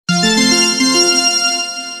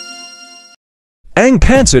Ang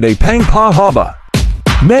pansit ay pang pahaba.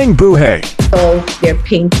 Mang buhay. Solve their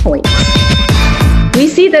pain points.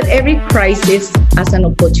 We see that every crisis as an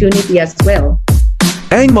opportunity as well.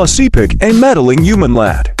 Ang masipag ay madaling human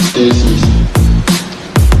lad.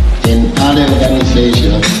 In other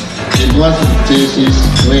organizations, it wasn't thesis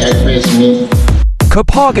where I first meet.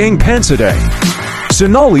 Kapag ang pansit ay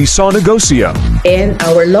sinali sa negosyo. And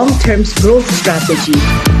our long-term growth strategy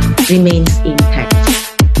remains intact.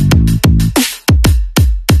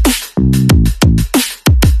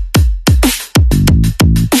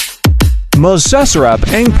 Masasarap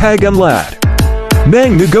ang pag-unlad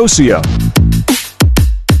ng negosyo.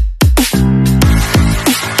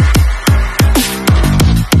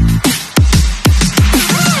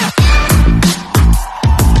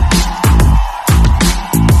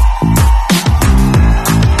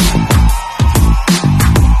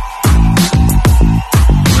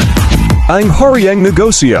 Ang hariang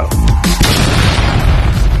negosyo.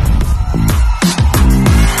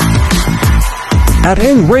 At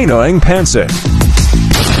ang reyna ang pansit.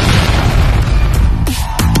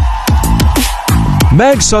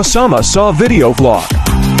 Magsasama sa video vlog.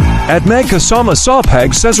 At magkasama sa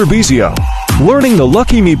pagseserbisyo. Learning the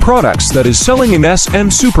Lucky Me products that is selling in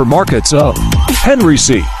SM supermarkets of Henry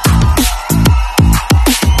C.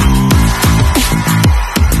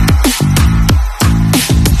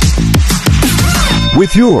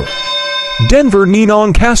 With your Denver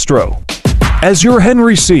Ninong Castro as your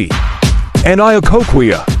Henry C. And I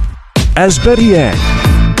Coquia as Betty Ann.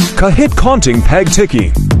 Kahit Konting Pagtikim.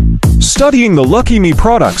 Studying the Lucky Me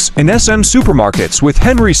products in SM supermarkets with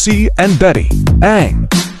Henry C. and Betty Ang.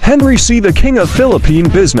 Henry C. the king of Philippine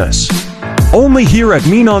business. Only here at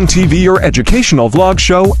Ninong TV, your educational vlog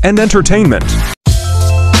show and entertainment.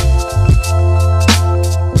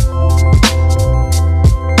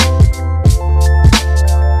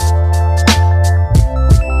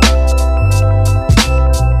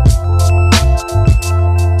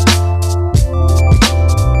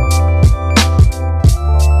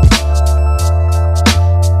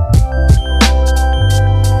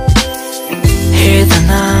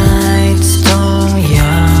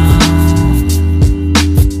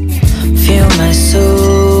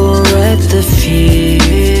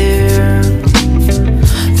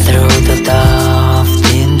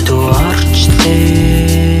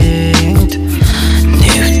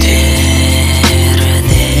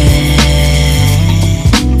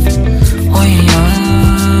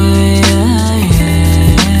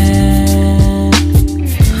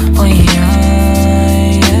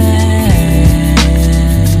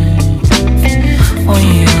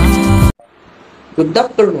 Good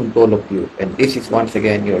afternoon to all of you, and this is once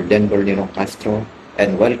again your Denver Ninong Castro,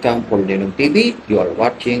 and welcome for Ninong TV. You are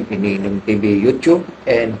watching in Ninong TV YouTube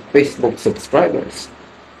and Facebook subscribers.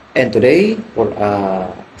 And today, for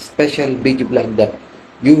a special video blog that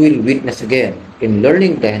you will witness again in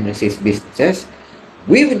learning the Henry's businesses,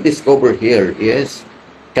 we will discover here is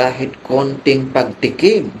Kahit Konting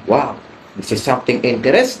Pagtikim. Wow, this is something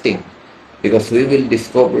interesting because we will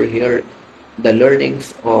discover here the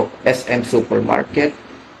learnings of SM Supermarket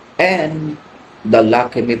and the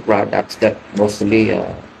Lucky Me products that mostly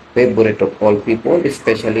favorite of all people,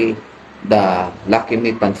 especially the Lucky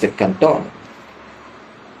Me Pancit Canton.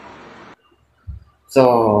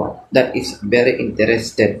 So that is very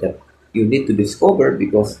interesting that you need to discover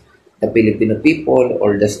because the Filipino people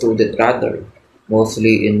or the student rather,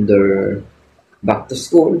 mostly in their back to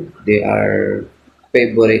school, they are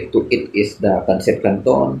favorite to eat is the Pancit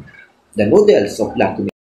Canton, the noodles of Lucky Me.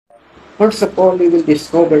 First of all, we will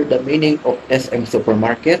discover the meaning of SM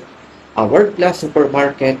Supermarket. A world-class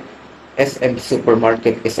supermarket, SM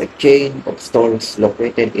Supermarket is a chain of stores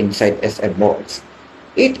located inside SM malls.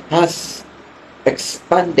 It has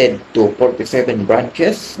expanded to 47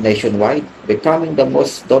 branches nationwide, becoming the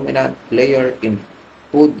most dominant player in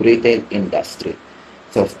food retail industry.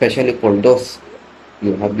 So especially for those,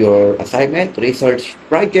 you have your assignment, research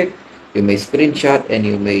project, you may screenshot and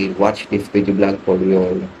you may watch this video blog for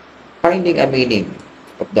your finding a meaning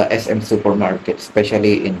of the SM Supermarket,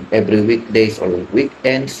 especially in every weekdays or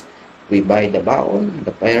weekends. We buy the baon,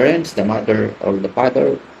 the parents, the mother or the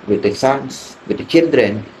father with the sons, with the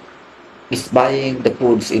children is buying the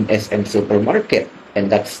foods in SM Supermarket,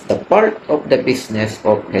 and that's the part of the business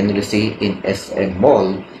of Henry C in SM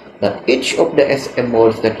Mall, that each of the SM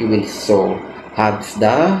malls that you will saw has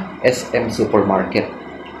the SM Supermarket.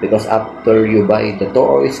 Because after you buy the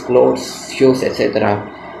toys, clothes, shoes, etc.,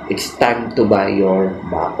 it's time to buy your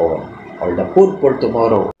baon or the food for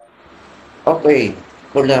tomorrow. Okay,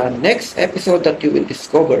 for the next episode that you will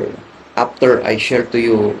discover after I share to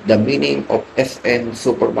you the meaning of SM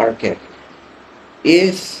Supermarket,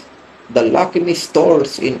 is the Lucky Me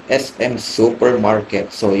stores in SM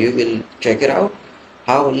Supermarket. So you will check it out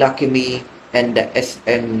how Lucky Me and the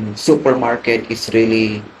SM Supermarket is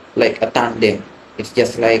really like a tandem. It's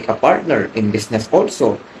just like a partner in business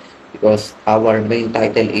also because our main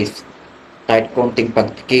title is Kahit Konting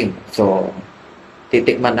Pagtikim. So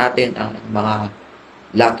titikman natin ang mga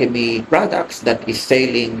Lucky Me products that is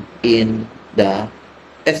selling in the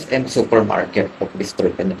SM Supermarket of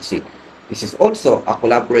Mr. Henry. This is also a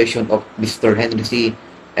collaboration of Mr. Henry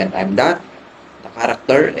and I'm that, the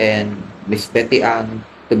character, and Miss Betty Ang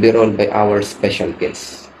to be rolled by our special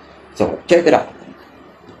guest. So, check it out.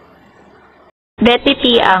 Betty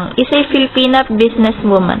Piang is a Filipino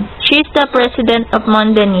businesswoman. She is the president of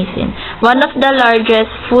Mondanisin, one of the largest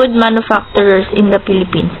food manufacturers in the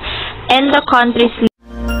Philippines, and the country's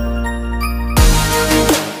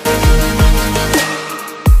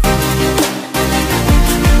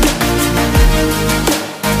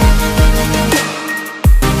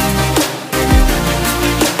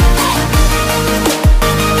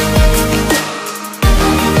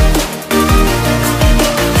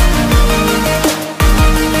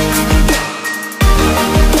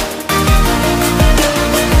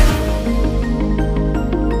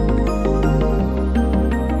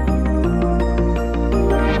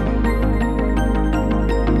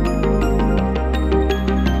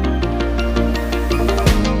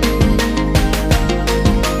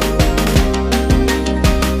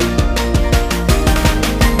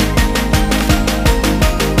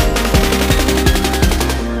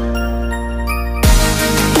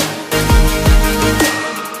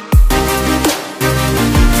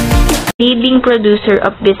leading producer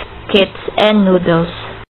of biscuits and noodles.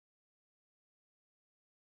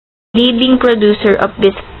 Leading producer of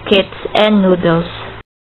biscuits and noodles.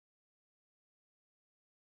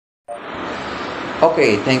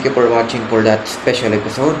 Okay, thank you for watching for that special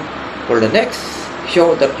episode. For the next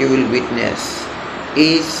show that you will witness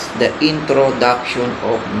is the introduction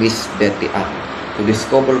of Miss Betty Ang. To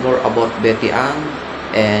discover more about Betty Ang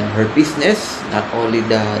and her business, not only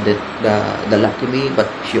the Lucky Me,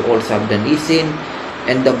 but she also have the Nissin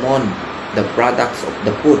and the Mon, the products of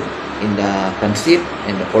the food in the pancit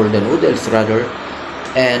or the noodles rather,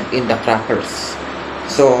 and in the crackers.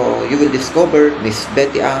 So you will discover Miss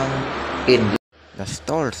Betty Ang in the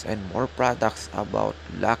stores and more products about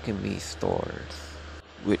Lucky Me stores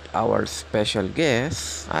with our special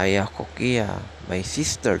guest Aya Coquia, my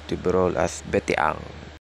sister to be rolled as Betty Ang.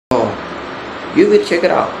 You will check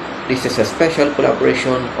it out. This is a special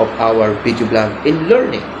collaboration of our video blog in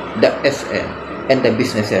learning the SM and the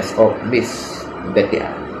businesses of Miss Betty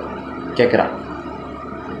Ann. Check it out.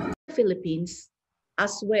 Philippines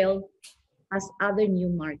as well as other new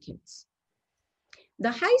markets.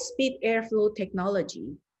 The high-speed airflow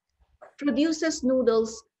technology produces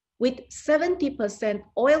noodles with 70%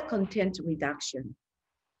 oil content reduction,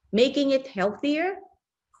 making it healthier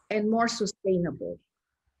and more sustainable,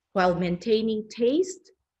 while maintaining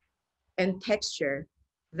taste and texture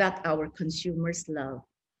that our consumers love.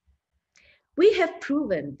 We have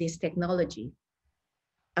proven this technology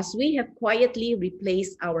as we have quietly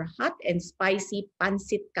replaced our hot and spicy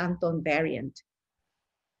pancit canton variant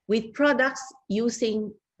with products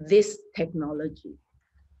using this technology.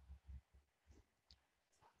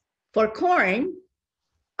 For corn,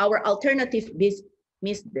 our alternative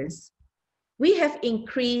business, we have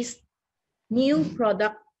increased new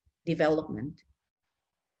product development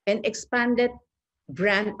and expanded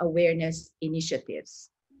brand awareness initiatives.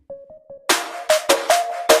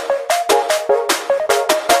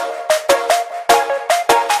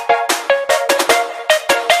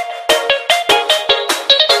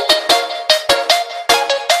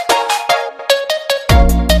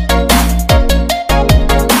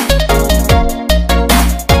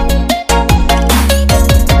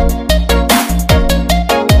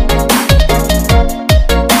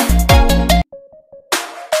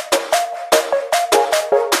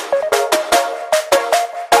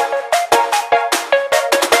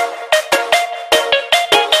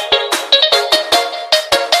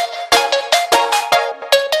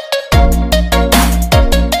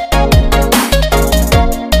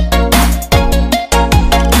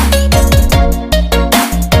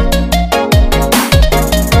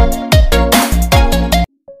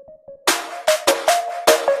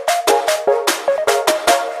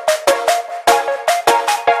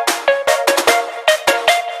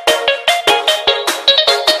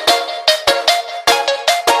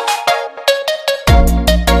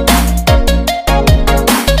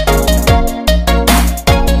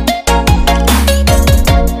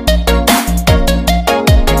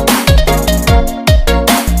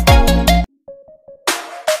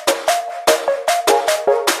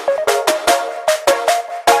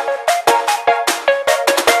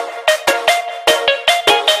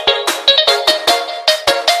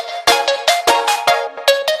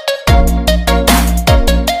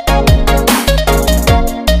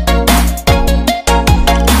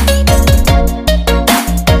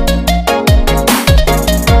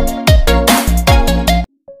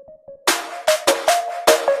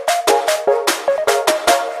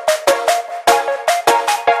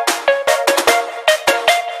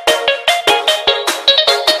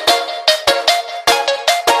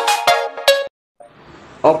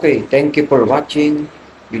 Okay, thank you for watching.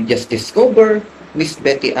 You just discover Miss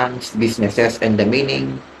Betty Ann's businesses and the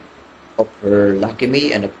meaning of her Lucky Me,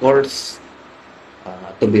 and of course,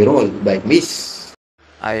 to be rolled by Miss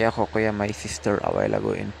Coquia, my sister, a while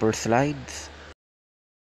ago in first slides.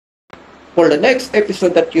 For the next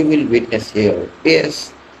episode that you will witness here is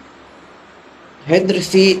Henry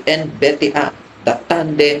C. and Betty Ann, the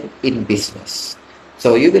tandem in business.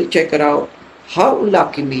 So you will check it out how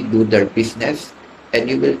Lucky Me do their business, and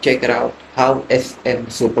you will check it out how SM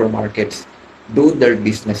supermarkets do their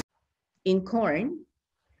business. In corn,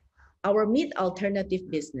 our meat alternative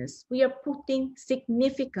business, we are putting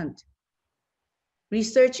significant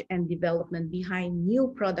research and development behind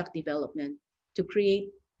new product development to create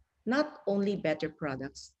not only better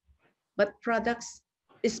products, but products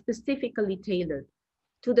specifically tailored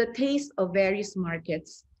to the taste of various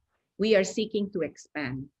markets we are seeking to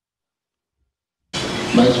expand.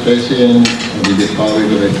 Vice President of the Republic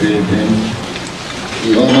of the Philippines,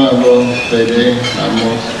 the Honorable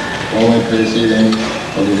Ramon, former President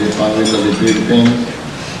of the Republic of the Philippines,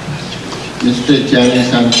 Mr.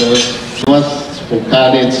 Jacinto was for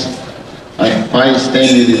college at Pi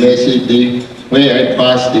State University, where I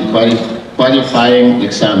passed the qualifying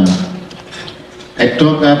exam. I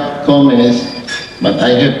took up commerce, but I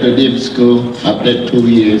had to leave school after 2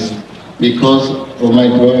 years because of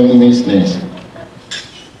my growing business.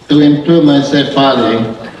 To improve myself further,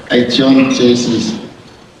 I joined Chassis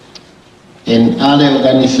and other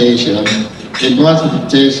organizations. It was the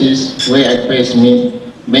Chassis where I first met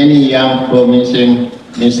many young promising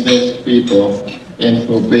business people and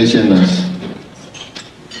professionals.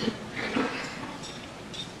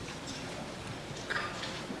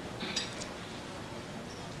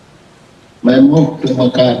 My move to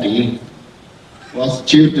Makati was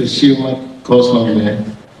due to Shima Kosmame.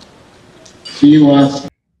 She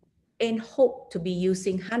was And hope to be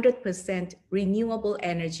using 100% renewable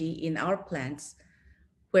energy in our plants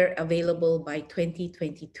where available by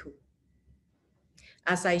 2022.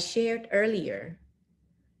 As I shared earlier,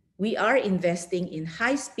 we are investing in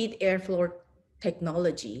high-speed airflow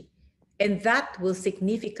technology, and that will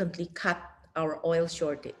significantly cut our oil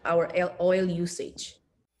usage.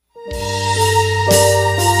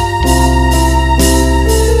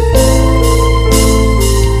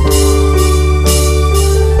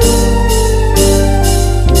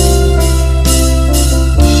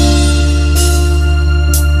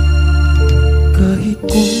 Kahit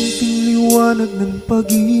konting liwanag ng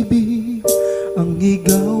pag-ibig ang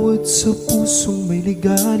igawad sa pusong may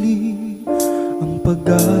ligali, ang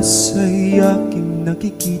pag-asa'y aking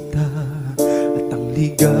nakikita at ang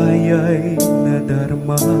ligaya'y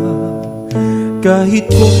nadarama. Kahit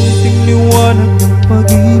konting liwanag ng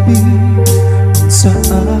pag-ibig ang sa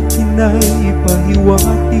akin ay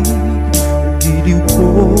ipahiwatig, ang giliw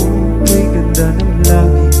ko may ganda ng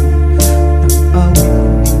langit, ang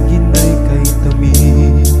awit ginay kay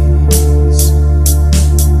tamis.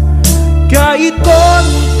 Kahit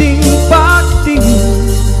konting pagtingin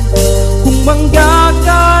kung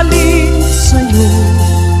manggagaling sa'yo,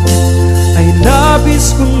 ay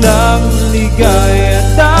labis kong nang ligaya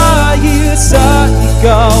dahil sa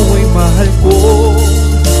ikaw ay mahal ko.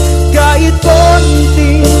 Kahit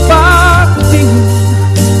konting pagtingin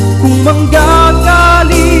kung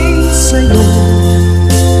manggagaling sa'yo,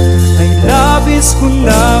 ay labis kong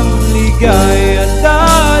nang ligaya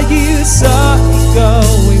dahil sa ikaw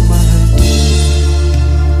ay mahal ko.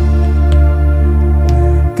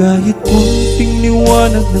 Kahit konting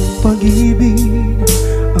liwanag ng pag-ibig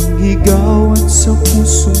ang higawan sa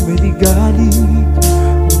pusong may ligalig,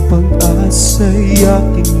 ang pag-asa'y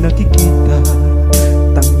aking nakikita,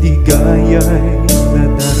 tang ligaya'y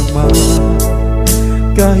nadarama.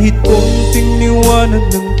 Kahit konting liwanag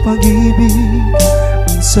ng pag-ibig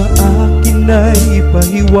ang sa akin ay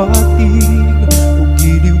ipahiwatig, o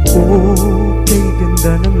giliw ko kay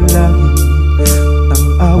ganda ng langit, ang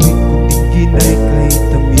awit kundi ginay kay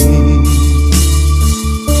tamis.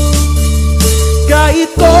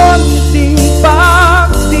 Kahit konting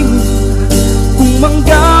pagtingin kung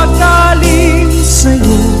manggagaling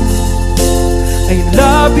sa'yo, ay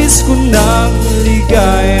labis ko ng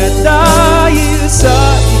ligaya dahil sa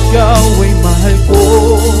ikaw ay mahal ko.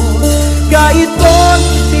 Kahit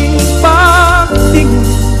konting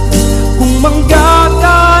pagtingin kung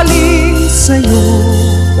manggagaling sa'yo,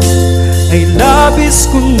 ay labis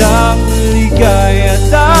ko ng ligaya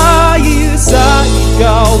dahil sa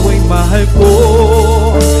ikaw ay mahal ko.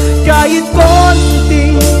 Kahit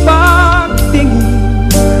konting pagtingin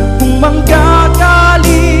kung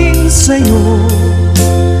manggagaling sa'yo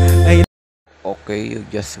ay... Okay, you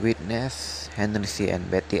just witness Henry C. and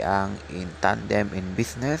Betty Ang in tandem in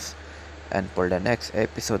business. And for the next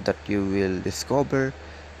episode that you will discover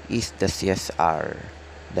is the CSR,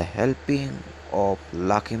 the helping of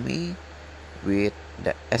Lucky Me with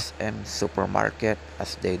the SM supermarket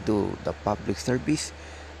as they do the public service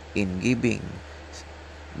in giving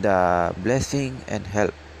the blessing and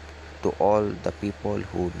help to all the people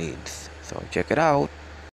who needs. So check it out.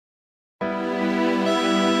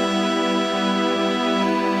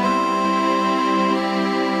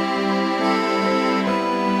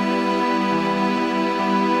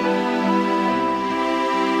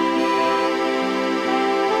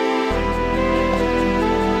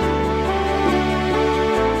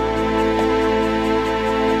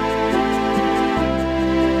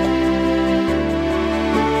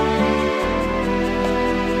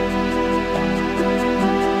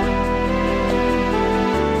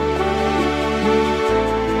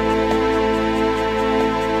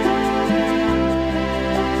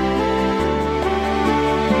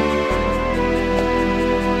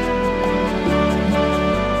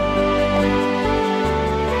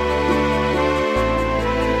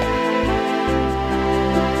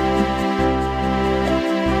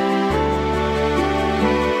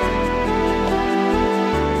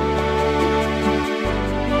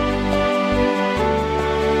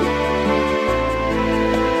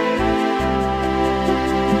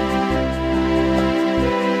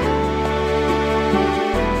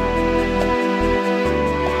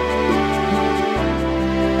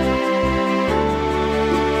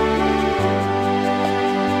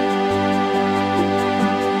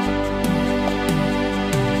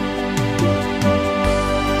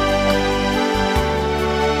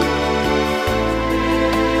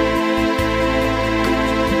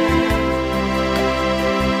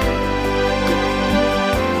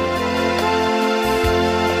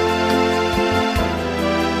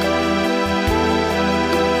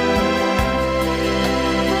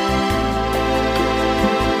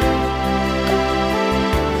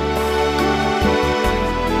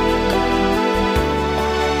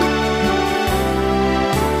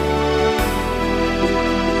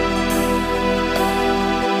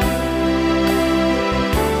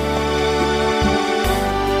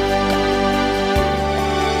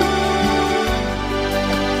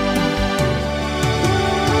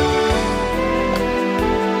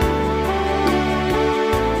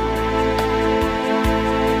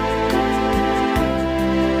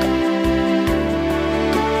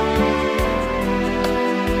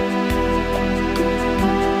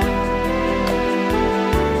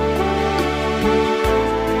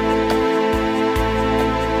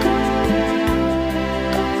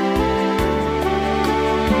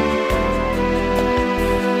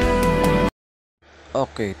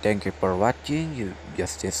 Okay, thank you for watching. You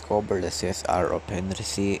just discovered the CSR of Henry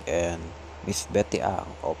C. and Miss Betty Ang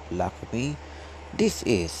of Lucky Me. This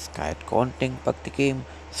is Kahit Konting Pagtikim,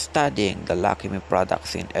 studying the Lucky Me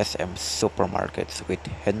products in SM supermarkets with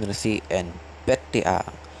Henry C. and Betty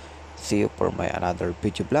Ang. See you for my another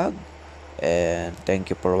video blog. And thank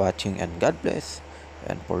you for watching and God bless.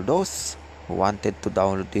 And for those who wanted to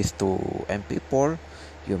download this to MP4,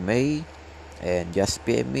 you may, and just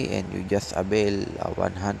PM me and you just avail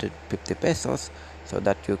 150 pesos so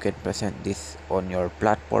that you can present this on your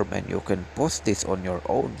platform and you can post this on your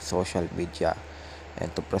own social media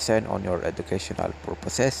and to present on your educational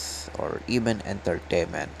purposes or even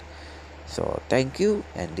entertainment. So thank you,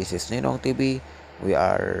 and this is Ninong TV. We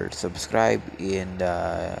are subscribed in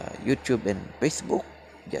the YouTube and Facebook.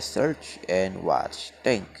 Just search and watch.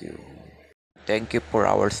 Thank you. Thank you for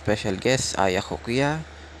our special guest, Coquia,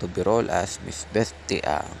 to be role as Miss Betty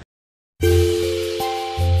Ang.